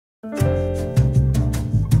Alright,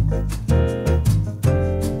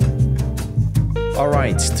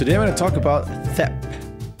 today I'm going to talk about Thep.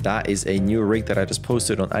 That is a new rig that I just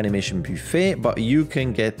posted on Animation Buffet, but you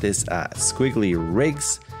can get this at Squiggly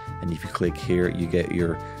Rigs. And if you click here, you get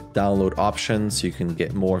your download options. You can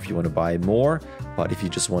get more if you want to buy more, but if you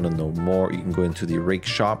just want to know more, you can go into the rig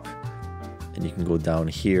shop and you can go down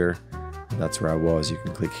here. That's where I was. You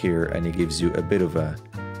can click here and it gives you a bit of a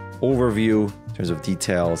overview in terms of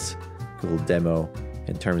details, a little demo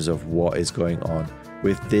in terms of what is going on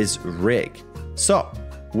with this rig. So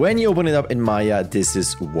when you open it up in Maya, this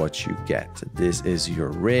is what you get. This is your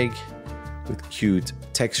rig with cute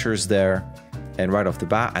textures there. And right off the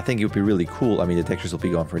bat, I think it would be really cool. I mean, the textures will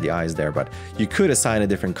be gone for the eyes there, but you could assign a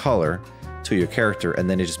different color to your character and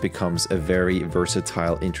then it just becomes a very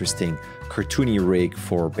versatile, interesting, cartoony rig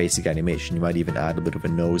for basic animation. You might even add a bit of a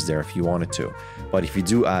nose there if you wanted to. But if you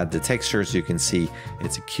do add the textures, you can see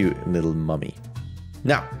it's a cute little mummy.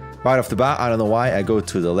 Now, right off the bat, I don't know why I go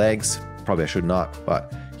to the legs. Probably I should not,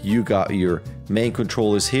 but you got your main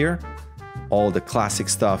controllers here. All the classic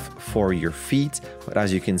stuff for your feet, but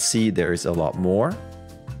as you can see, there is a lot more.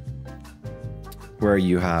 Where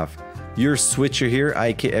you have your switcher here,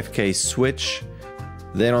 IK/FK switch.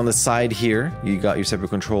 Then on the side here, you got your separate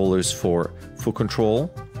controllers for foot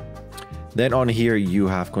control. Then on here, you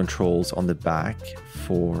have controls on the back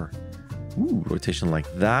for rotation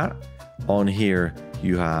like that. On here,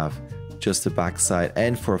 you have just the back side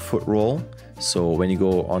and for a foot roll. So when you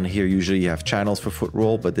go on here, usually you have channels for foot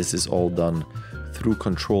roll, but this is all done through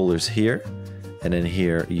controllers here. And then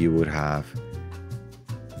here you would have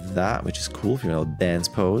that, which is cool if you want to dance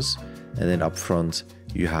pose. And then up front,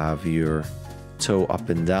 you have your toe up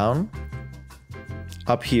and down.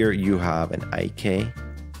 Up here, you have an IK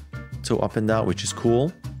toe up and down, which is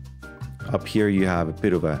cool. Up here, you have a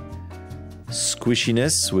bit of a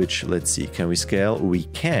squishiness, which let's see, can we scale? We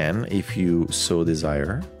can if you so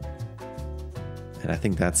desire. And I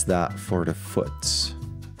think that's that for the foot,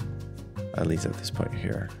 at least at this point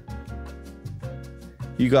here.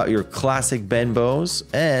 You got your classic bend bows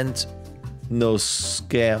and no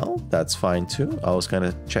scale, that's fine too. I was kind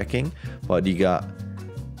of checking, but you got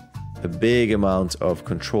a big amount of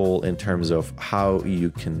control in terms of how you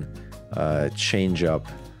can change up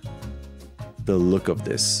the look of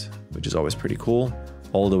this, which is always pretty cool.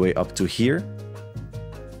 All the way up to here.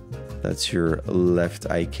 That's your left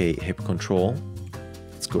IK hip control.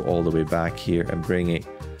 Let's go all the way back here and bring it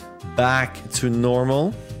back to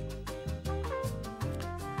normal.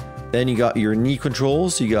 Then you got your knee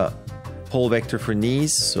controls. You got pole vector for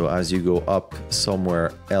knees. So as you go up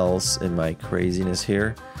somewhere else in my craziness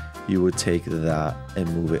here, you would take that and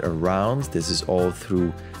move it around. This is all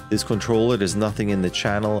through this controller. There's nothing in the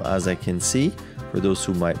channel as I can see, for those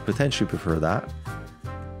who might potentially prefer that.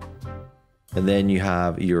 And then you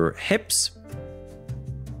have your hips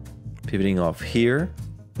pivoting off here.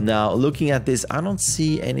 Now looking at this, I don't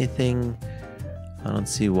see anything. I don't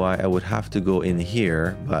see why I would have to go in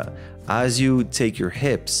here, but as you take your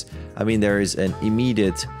hips, I mean, there is an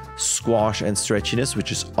immediate squash and stretchiness,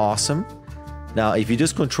 which is awesome. Now, if you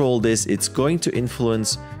just control this, it's going to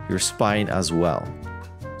influence your spine as well.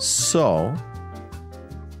 So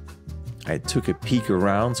I took a peek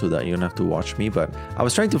around so that you don't have to watch me, but I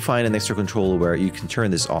was trying to find an extra controller where you can turn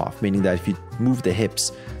this off, meaning that if you move the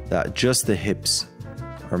hips, that just the hips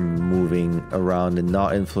are moving around and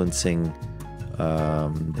not influencing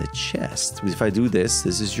the chest. If I do this,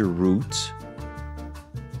 this is your root.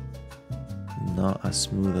 Not as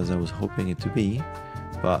smooth as I was hoping it to be,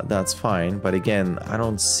 but that's fine. But again, I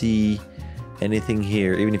don't see anything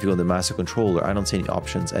here. Even if you go to the master controller, I don't see any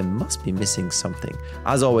options. I must be missing something.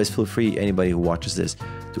 As always, feel free, anybody who watches this,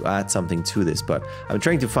 to add something to this. But I'm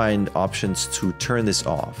trying to find options to turn this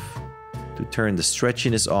off, to turn the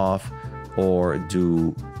stretchiness off, or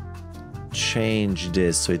do change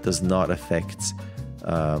this so it does not affect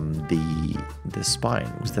the spine,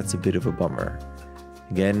 because that's a bit of a bummer.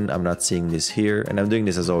 Again, I'm not seeing this here, and I'm doing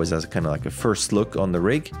this as always as kind of like a first look on the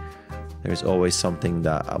rig. There's always something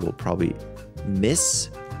that I will probably miss,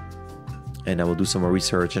 and I will do some more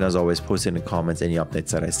research, and as always, post in the comments any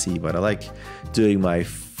updates that I see. But I like doing my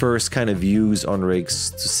first kind of views on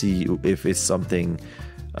rigs to see if it's something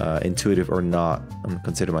intuitive or not. I'm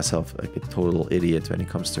consider myself like a total idiot when it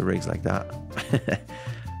comes to rigs like that.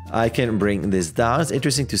 I can bring this down. It's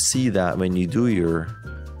interesting to see that when you do your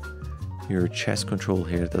chest control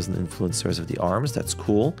here, it doesn't influence the rest of the arms. That's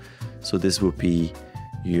cool. So this would be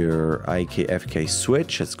your IK/FK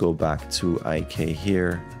switch. Let's go back to IK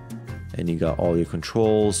here, and you got all your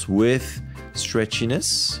controls with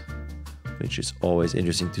stretchiness, which is always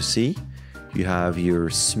interesting to see. You have your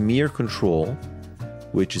smear control,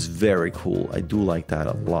 which is very cool. I do like that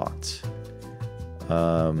a lot.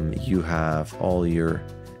 You have all your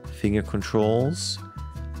finger controls.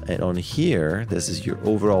 And on here, this is your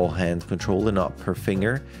overall hand controller, not per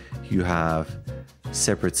finger. You have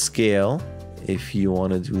separate scale. If you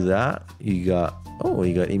want to do that, you got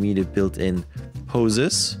immediate built-in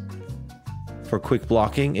poses for quick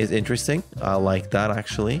blocking is interesting. I like that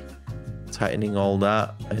actually. Tightening all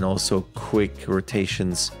that, and also quick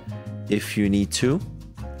rotations if you need to.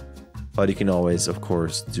 But you can always, of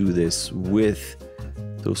course, do this with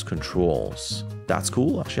those controls. That's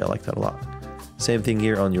cool. Actually, I like that a lot. Same thing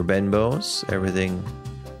here on your bend bows. Everything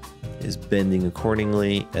is bending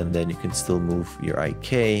accordingly, and then you can still move your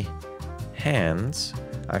IK hands.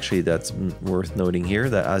 Actually, that's worth noting here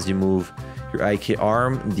that as you move your IK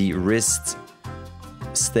arm, the wrist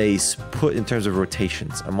stays put in terms of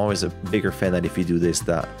rotations. I'm always a bigger fan that if you do this,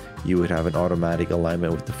 that you would have an automatic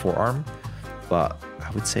alignment with the forearm. But I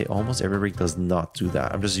would say almost every rig does not do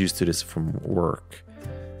that. I'm just used to this from work.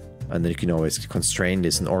 And then you can always constrain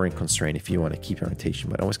this, an orient constraint, if you want to keep your rotation.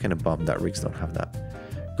 But I always kind of bummed that rigs don't have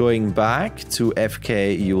that. Going back to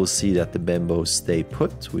FK, you will see that the bend bows stay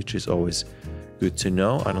put, which is always good to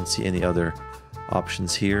know. I don't see any other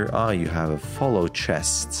options here. You have a follow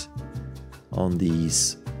chest on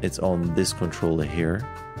these. It's on this controller here.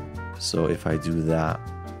 So if I do that,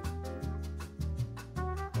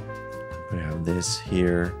 we have this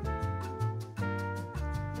here,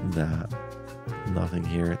 that. Nothing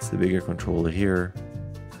here. It's the bigger controller here.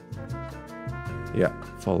 Yeah,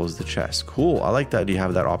 follows the chest. Cool. I like that you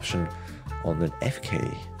have that option on an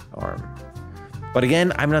FK arm. But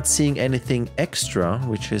again, I'm not seeing anything extra,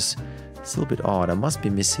 which is it's a little bit odd. I must be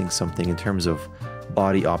missing something in terms of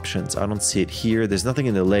body options. I don't see it here. There's nothing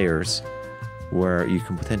in the layers where you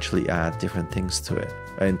can potentially add different things to it.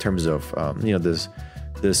 In terms of, you know, there's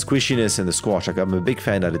the squishiness and the squash. Like, I'm a big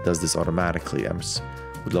fan that it does this automatically.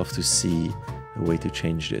 Would love to see a way to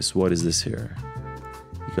change this. What is this here?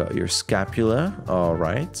 You got your scapula, all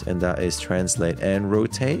right, and that is translate and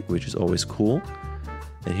rotate, which is always cool.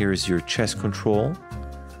 And here is your chest control,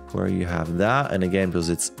 where you have that, and again, because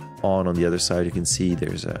it's on the other side, you can see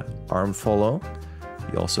there's a arm follow.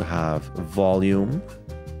 You also have volume,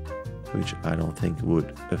 which I don't think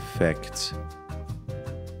would affect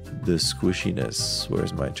the squishiness.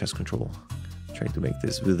 Where's my chest control? I'm trying to make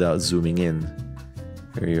this without zooming in.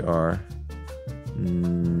 Here you are.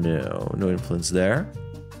 No influence there.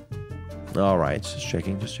 All right, just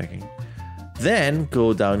checking. Then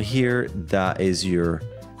go down here. That is your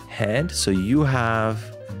head. So you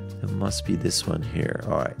have, it must be this one here.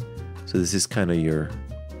 All right. So this is kind of your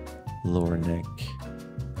lower neck,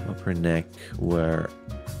 upper neck, where,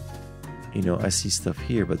 you know, I see stuff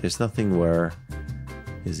here, but there's nothing where,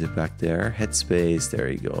 is it back there? Headspace, there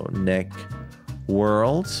you go. Neck,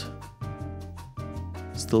 world.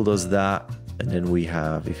 Still does that. And then we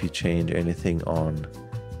have, if you change anything on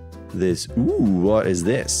this, ooh, what is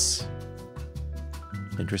this?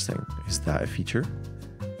 Interesting. Is that a feature?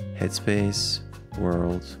 Headspace,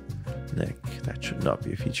 world, neck. That should not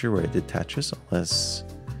be a feature where it detaches, unless,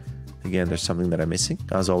 again, there's something that I'm missing.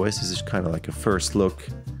 As always, this is kind of like a first look.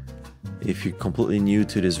 If you're completely new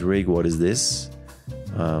to this rig, what is this?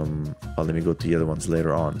 Well, let me go to the other ones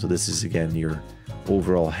later on. So this is, again, your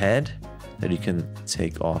overall head that you can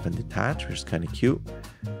take off and detach, which is kind of cute.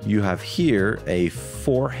 You have here a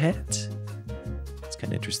forehead. It's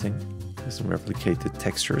kind of interesting. It doesn't replicate the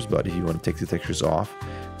textures, but if you want to take the textures off,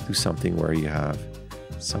 do something where you have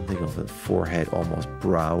something of a forehead, almost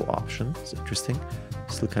brow option. It's interesting.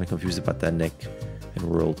 Still kind of confused about that neck and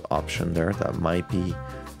world option there. That might be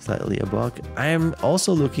slightly a bug. I am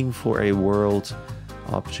also looking for a world,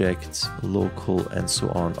 object, local, and so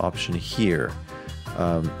on option here.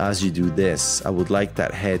 As you do this, I would like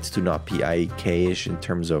that head to not be IK-ish in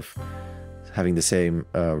terms of having the same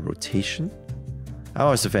rotation. I'm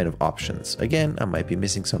always a fan of options. Again, I might be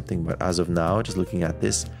missing something, but as of now, just looking at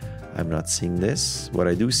this, I'm not seeing this. What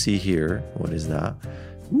I do see here, what is that?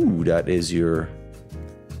 Ooh, that is your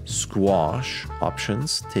squash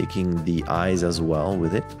options, taking the eyes as well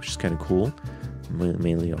with it, which is kind of cool.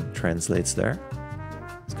 Mainly on translates there.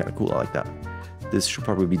 It's kind of cool, I like that. This should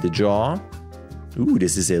probably be the jaw. Ooh,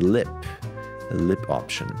 this is a lip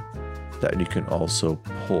option that you can also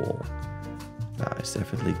pull. That is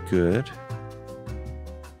definitely good.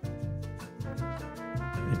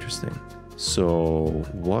 Interesting. So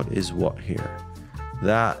what is what here?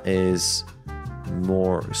 That is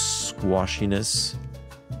more squashiness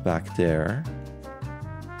back there.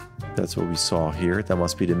 That's what we saw here. That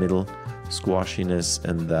must be the middle squashiness,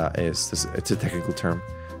 and that is, it's a technical term,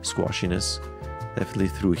 squashiness. Definitely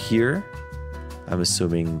through here. I'm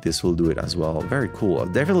assuming this will do it as well. Very cool.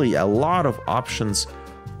 Definitely a lot of options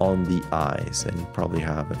on the eyes, and you probably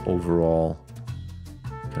have an overall.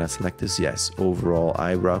 Can I select this? Yes, overall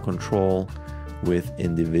eyebrow control with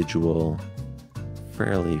individual,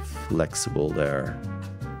 fairly flexible there.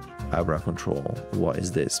 Eyebrow control. What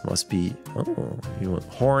is this? Must be, oh, you want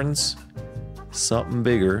horns, something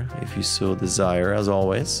bigger if you so desire, as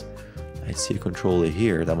always. I see a controller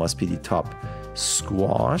here. That must be the top.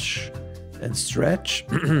 Squash and stretch.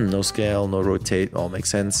 No scale, no rotate. All makes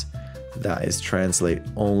sense. That is translate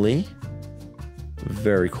only.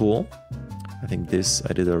 Very cool. I think this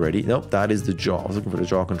I did already. Nope, that is the jaw. I was looking for the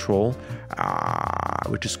jaw control,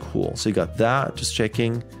 which is cool. So you got that. Just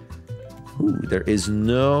checking. Ooh, there is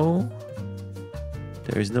no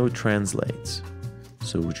translate.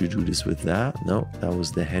 So would you do this with that? No, that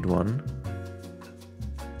was the head one.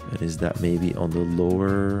 And is that maybe on the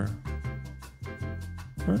lower?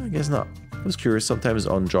 Well, I guess not. I was curious. Sometimes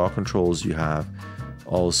on jaw controls you have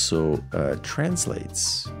also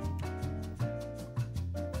translates.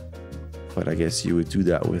 But I guess you would do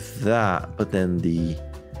that with that, but then the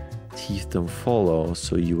teeth don't follow,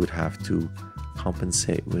 so you would have to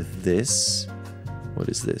compensate with this. What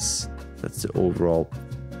is this? That's the overall.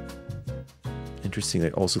 Interesting,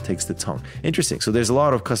 that also takes the tongue. Interesting, so there's a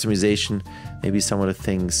lot of customization. Maybe some of the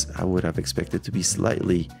things I would have expected to be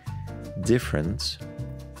slightly different.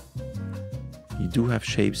 You do have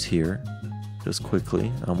shapes here, just quickly.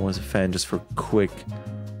 I'm always a fan just for quick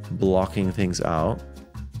blocking things out.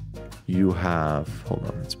 You have, hold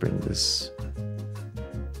on, let's bring this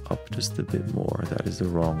up just a bit more. That is the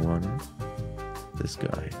wrong one. This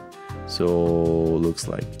guy. So looks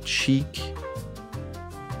like cheek,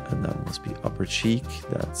 and that must be upper cheek.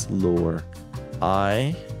 That's lower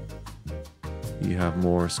eye. You have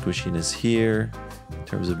more squishiness here in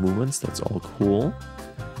terms of movements. That's all cool.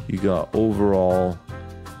 You got overall,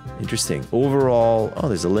 interesting. Overall, oh,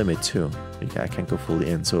 there's a limit too. I can't go fully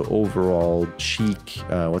in. So overall cheek,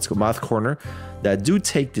 what's called mouth corner, that do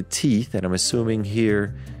take the teeth, and I'm assuming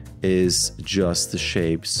here is just the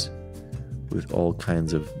shapes with all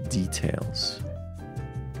kinds of details.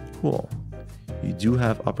 Cool. You do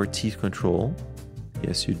have upper teeth control.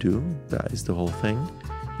 Yes, you do. That is the whole thing.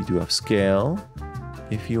 You do have scale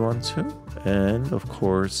if you want to, and of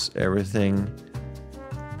course everything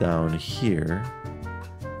down here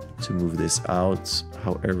to move this out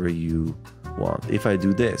however you want. If I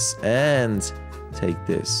do this and take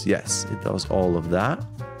this, yes, it does all of that.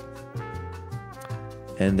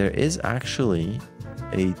 And there is actually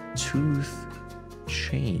a tooth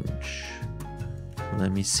change.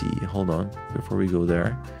 Let me see, hold on, before we go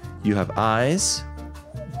there. You have eyes,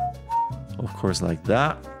 of course, like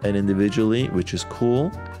that, and individually, which is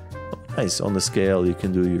cool. Oh, nice. On the scale you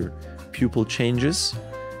can do your pupil changes.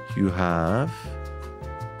 You have,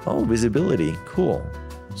 oh, visibility, cool.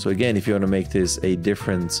 So again, if you want to make this a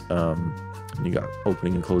different, you got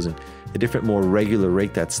opening and closing, a different, more regular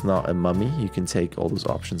rig that's not a mummy, you can take all those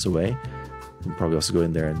options away. You can probably also go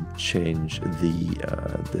in there and change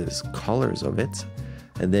the colors of it.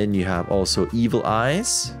 And then you have also evil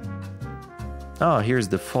eyes. Oh, here's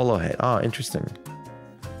the follow head. Oh, interesting.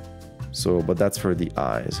 So, but that's for the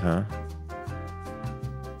eyes, huh?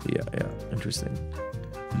 Yeah, interesting.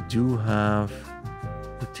 You do have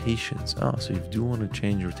rotations. Oh, so you do want to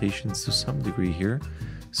change rotations to some degree here.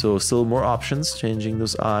 So still more options, changing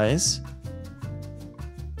those eyes.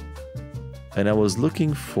 And I was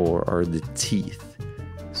looking for are the teeth.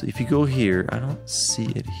 So if you go here, I don't see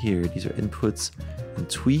it here. These are inputs and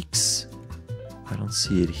tweaks. I don't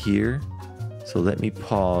see it here. So let me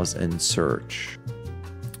pause and search.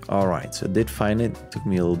 All right, so I did find it. It took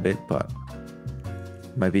me a little bit, but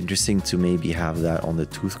it might be interesting to maybe have that on the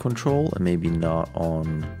tooth control and maybe not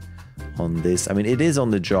on this. I mean, it is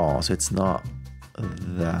on the jaw, so it's not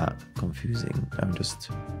that confusing. I'm just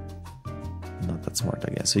not that smart,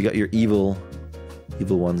 I guess. So you got your evil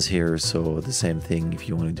ones here. So the same thing, if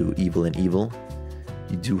you want to do evil and evil,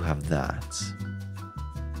 you do have that.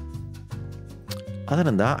 Other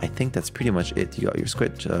than that, I think that's pretty much it. You got your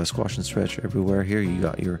squash and stretch everywhere here. You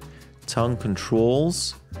got your tongue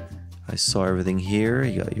controls. I saw everything here.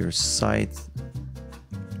 You got your side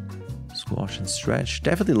squash and stretch.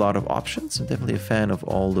 Definitely a lot of options. I'm definitely a fan of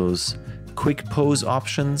all those quick pose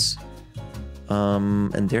options.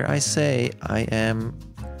 And dare I say, I am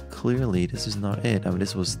clearly, this is not it. I mean,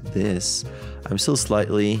 this was this. I'm still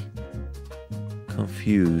slightly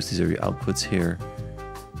confused. These are your outputs here.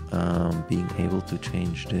 Being able to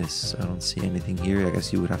change this, I don't see anything here. I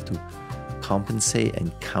guess you would have to compensate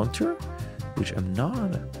and counter, which I'm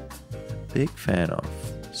not a big fan of.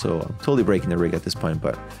 So I'm totally breaking the rig at this point,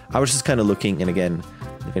 but I was just kind of looking. And again,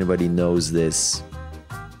 if anybody knows this,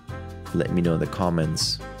 let me know in the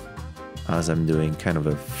comments, as I'm doing kind of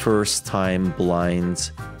a first time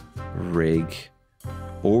blind rig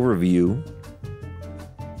overview.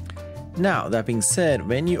 Now, that being said,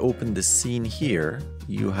 when you open the scene here,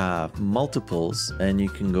 you have multiples, and you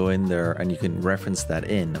can go in there and you can reference that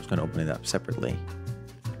in. I'm just going to open it up separately.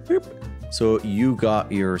 Boop. So you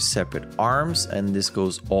got your separate arms, and this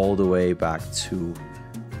goes all the way back to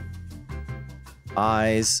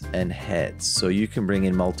eyes and heads. So you can bring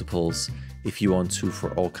in multiples if you want to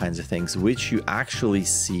for all kinds of things, which you actually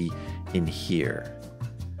see in here.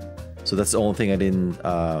 So that's the only thing I didn't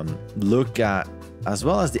look at, as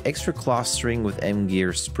well as the extra cloth string with M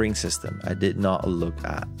gear spring system. I did not look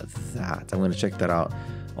at that. I'm going to check that out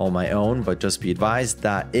on my own, but just be advised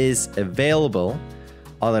that is available.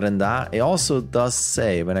 Other than that, it also does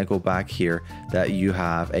say, when I go back here, that you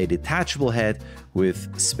have a detachable head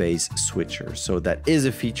with space switcher. So that is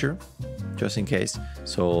a feature, just in case.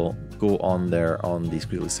 So go on there on the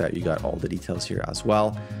Squealy site. You got all the details here as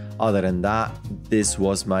well. Other than that, this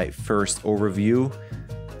was my first overview.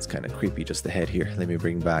 It's kind of creepy, just the head here. Let me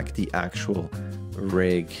bring back the actual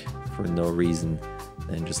rig for no reason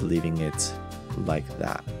and just leaving it like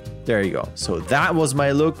that. There you go. So that was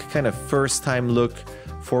my look, kind of first time look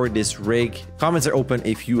for this rig. Comments are open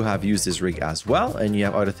if you have used this rig as well, and you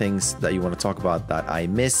have other things that you want to talk about that I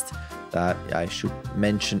missed, that I should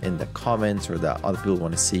mention in the comments, or that other people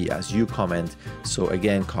want to see as you comment. So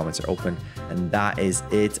again, comments are open, and that is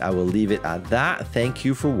it. I will leave it at that. Thank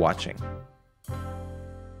you for watching.